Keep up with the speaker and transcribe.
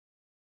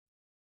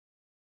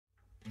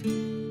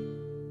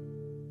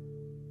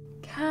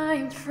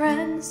Kind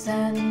friends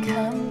and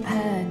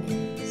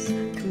companions,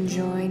 come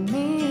join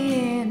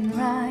me in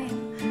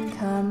rhyme.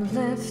 Come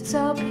lift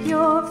up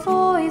your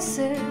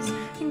voices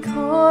in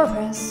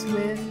chorus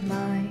with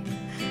mine.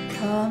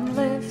 Come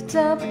lift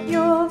up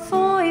your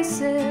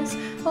voices,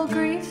 all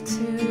grief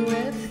to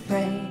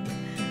refrain.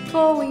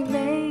 For we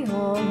may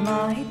or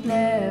might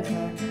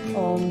never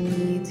all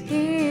meet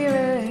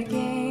here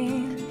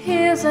again.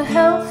 Here's a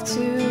health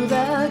to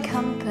the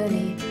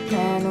company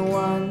and a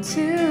one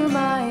to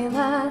my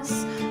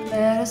lass.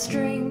 Let us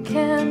drink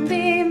and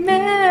be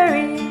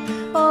merry,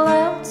 all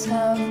out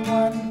of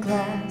one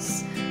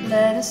glass.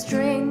 Let us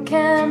drink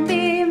and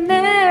be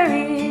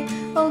merry,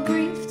 all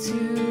grief to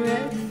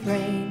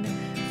refrain.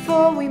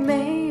 For we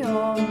may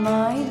or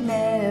might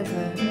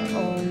never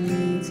all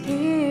meet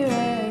here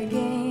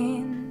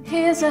again.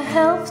 Here's a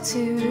health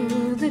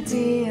to the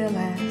dear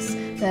lass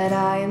that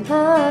I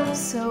love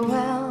so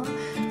well.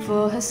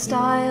 For her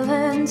style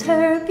and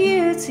her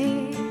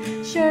beauty,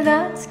 sure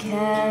that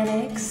can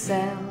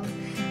excel.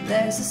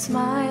 There's a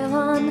smile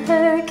on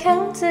her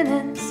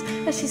countenance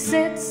as she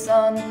sits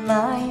on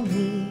my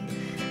knee.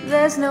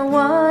 There's no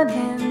one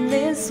in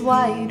this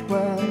wide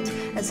world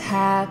as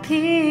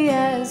happy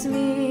as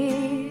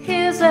me.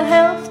 Here's a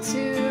health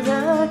to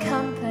the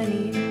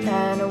company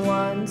and a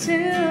one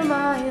to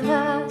my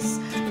lass.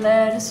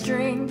 Let us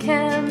drink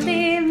and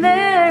be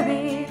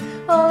merry,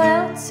 all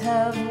out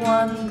of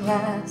one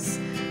glass.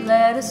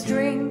 Let us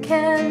drink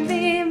and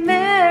be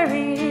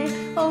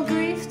merry, all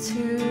grief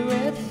to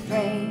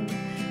refrain.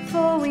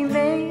 For we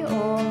may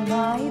or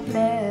might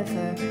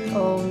never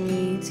all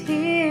meet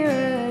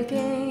here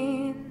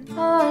again.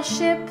 Our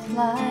ship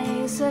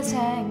lies at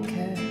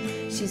anchor,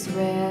 she's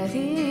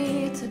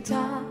ready to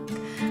dock.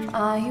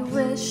 I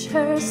wish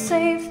her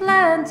safe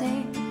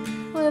landing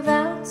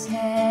without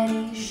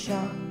any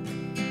shock.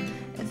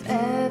 If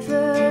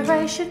ever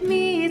I should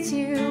meet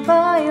you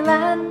by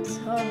land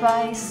or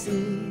by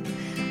sea,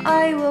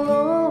 I will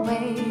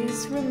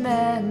always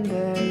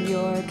remember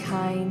your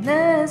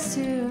kindness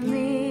to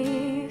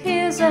me.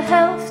 Here's a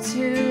health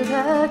to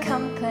the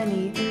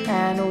company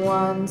and a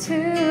one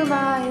to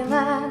my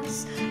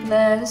lass.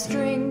 Let us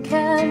drink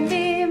and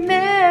be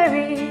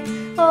merry,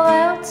 all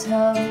out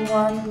of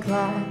one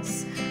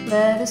glass.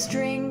 Let us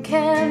drink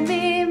and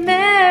be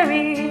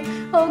merry,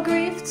 all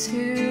grief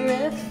to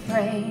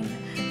refrain.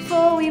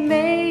 For we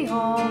may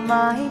or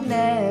might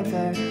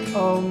never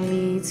all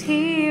meet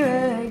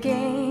here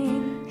again.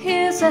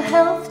 Here's a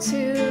health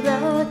to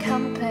the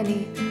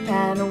company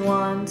and a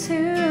one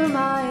to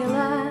my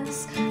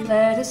lass.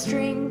 Let us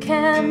drink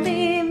and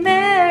be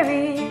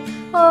merry,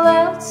 all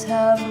out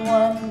of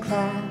one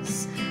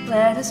glass.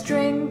 Let us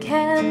drink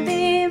and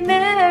be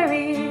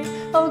merry,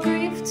 all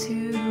grief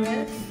to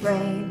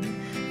refrain.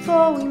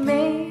 For we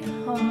may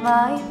or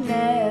might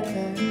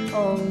never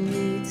all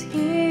meet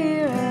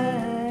here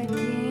again.